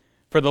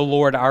 For the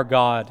Lord our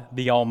God,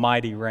 the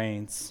Almighty,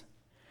 reigns.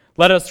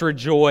 Let us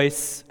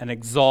rejoice and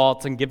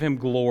exalt and give him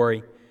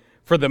glory,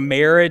 for the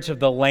marriage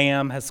of the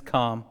Lamb has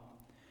come.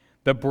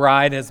 The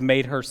bride has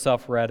made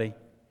herself ready.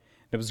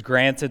 It was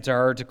granted to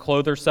her to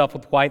clothe herself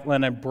with white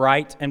linen,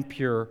 bright and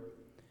pure,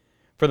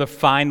 for the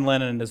fine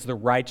linen is the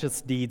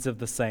righteous deeds of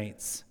the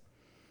saints."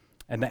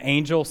 And the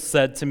angel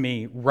said to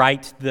me,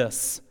 "Write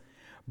this: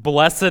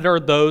 Blessed are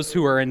those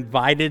who are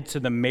invited to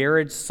the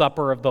marriage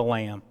supper of the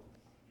Lamb."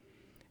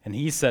 And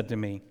he said to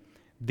me,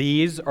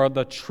 "These are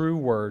the true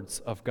words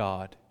of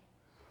God."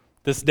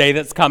 This day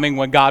that's coming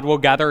when God will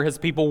gather his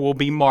people will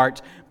be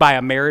marked by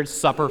a marriage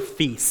supper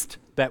feast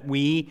that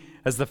we,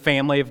 as the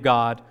family of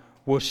God,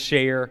 will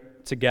share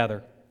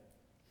together.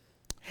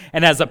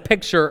 And as a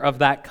picture of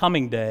that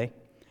coming day,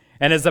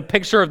 and as a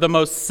picture of the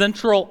most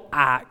central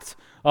act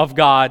of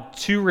God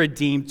to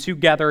redeem, to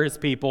gather his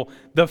people,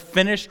 the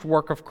finished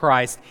work of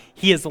Christ,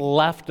 he has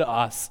left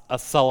us a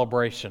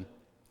celebration.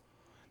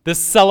 This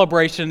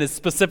celebration is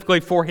specifically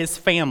for his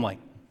family,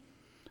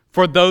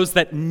 for those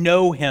that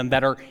know him,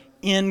 that are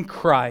in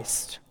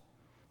Christ.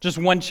 Just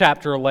one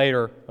chapter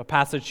later, a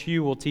passage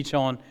Hugh will teach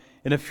on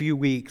in a few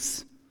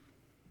weeks,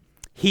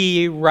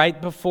 he, right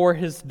before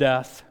his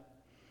death,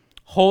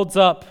 holds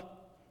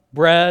up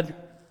bread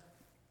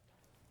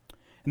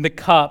and the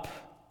cup.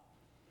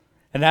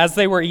 And as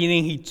they were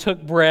eating, he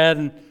took bread,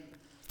 and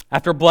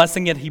after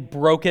blessing it, he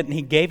broke it and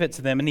he gave it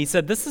to them. And he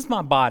said, "This is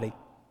my body."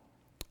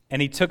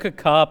 And he took a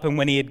cup, and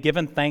when he had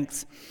given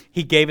thanks,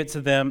 he gave it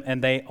to them,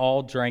 and they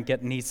all drank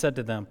it. And he said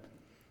to them,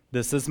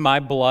 "This is my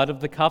blood of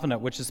the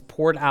covenant, which is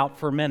poured out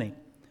for many.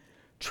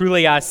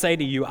 Truly I say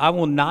to you, I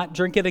will not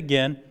drink it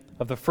again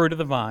of the fruit of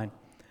the vine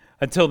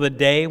until the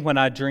day when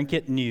I drink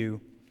it new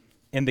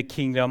in the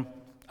kingdom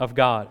of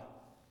God."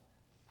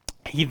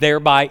 He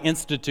thereby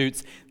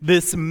institutes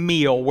this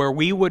meal where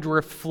we would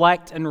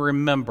reflect and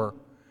remember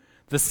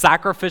the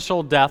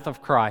sacrificial death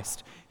of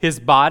Christ, his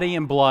body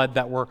and blood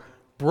that were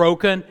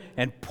broken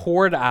and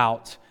poured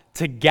out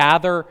to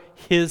gather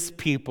his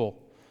people,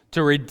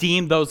 to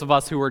redeem those of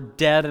us who are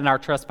dead in our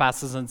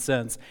trespasses and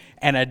sins,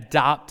 and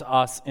adopt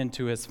us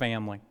into his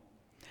family.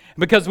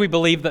 Because we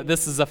believe that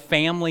this is a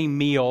family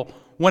meal,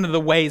 one of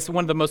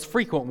the most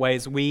frequent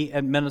ways we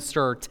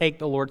administer or take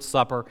the Lord's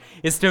Supper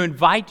is to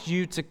invite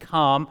you to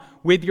come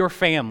with your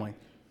family.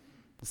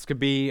 This could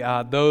be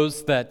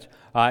those that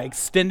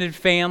extended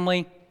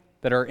family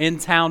that are in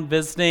town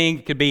visiting.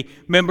 It could be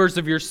members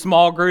of your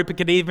small group. It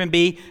could even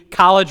be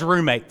college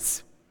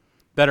roommates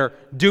that are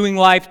doing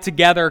life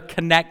together,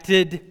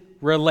 connected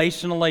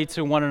relationally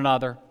to one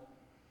another.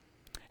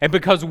 And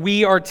because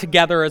we are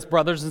together as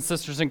brothers and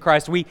sisters in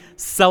Christ, we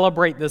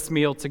celebrate this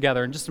meal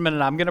together. In just a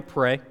minute, I'm going to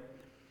pray,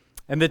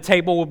 and the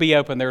table will be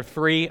open. There are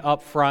 3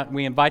 up front.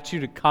 We invite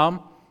you to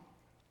come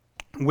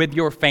with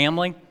your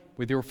family,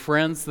 with your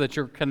friends that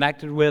you're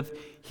connected with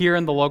here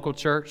in the local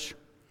church.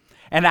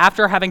 And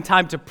after having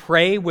time to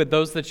pray with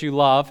those that you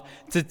love,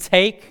 to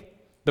take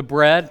the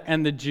bread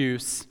and the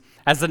juice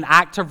as an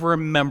act of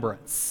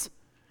remembrance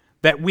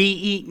that we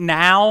eat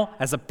now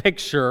as a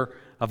picture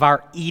of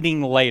our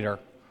eating later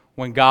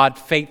when God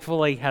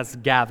faithfully has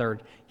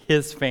gathered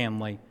his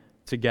family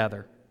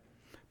together.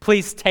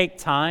 Please take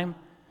time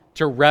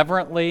to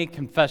reverently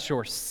confess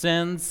your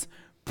sins,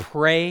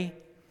 pray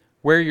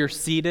where you're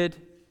seated.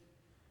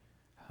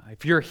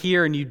 If you're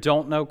here and you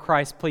don't know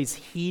Christ, please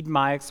heed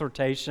my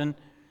exhortation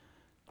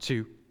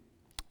to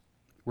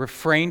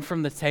refrain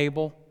from the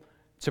table,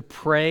 to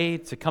pray,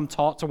 to come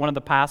talk to one of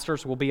the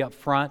pastors. We'll be up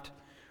front.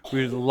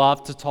 We would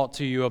love to talk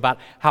to you about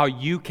how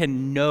you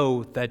can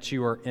know that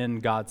you are in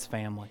God's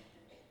family.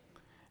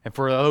 And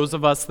for those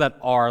of us that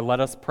are,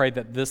 let us pray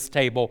that this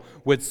table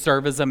would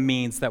serve as a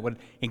means that would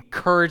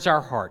encourage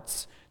our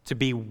hearts to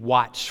be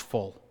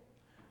watchful,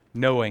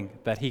 knowing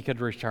that he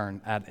could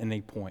return at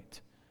any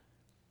point.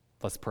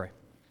 Let's pray.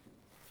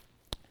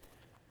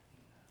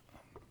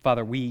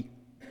 Father, we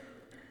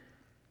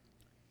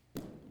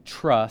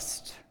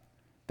trust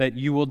that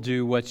you will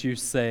do what you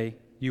say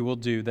you will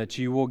do, that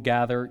you will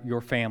gather your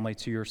family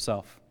to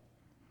yourself.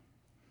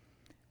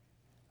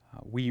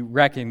 We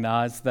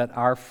recognize that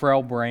our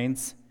frail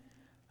brains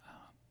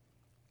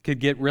could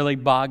get really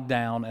bogged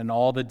down in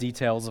all the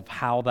details of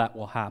how that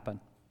will happen.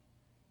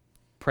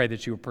 Pray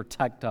that you would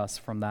protect us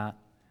from that.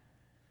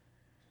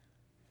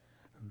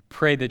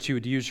 Pray that you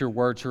would use your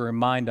word to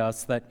remind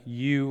us that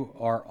you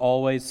are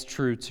always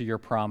true to your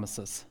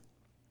promises.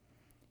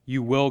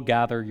 You will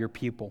gather your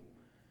people.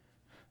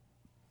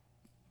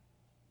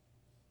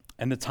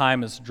 And the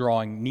time is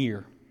drawing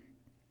near.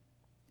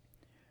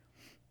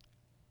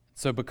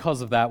 So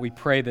because of that, we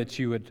pray that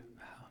you would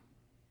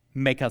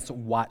make us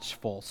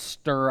watchful,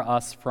 stir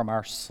us from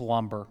our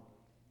slumber.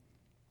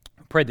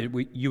 Pray that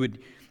you would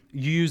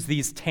use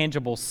these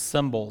tangible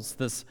symbols,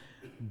 this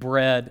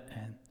bread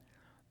and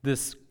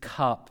this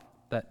cup,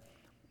 that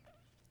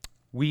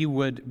we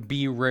would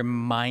be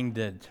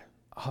reminded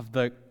of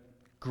the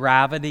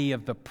gravity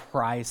of the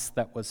price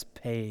that was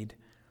paid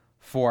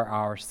for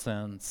our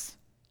sins.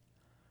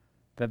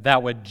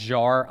 That would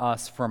jar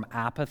us from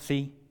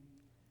apathy,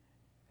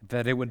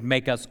 that it would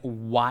make us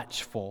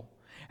watchful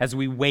as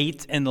we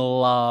wait in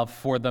love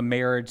for the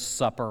marriage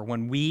supper,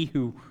 when we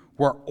who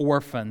were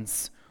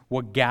orphans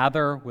will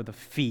gather with a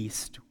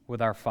feast with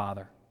our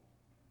Father.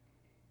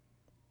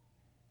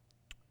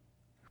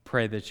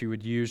 Pray that you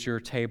would use your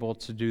table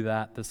to do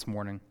that this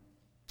morning.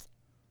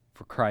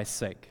 For Christ's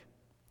sake,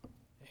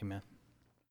 amen.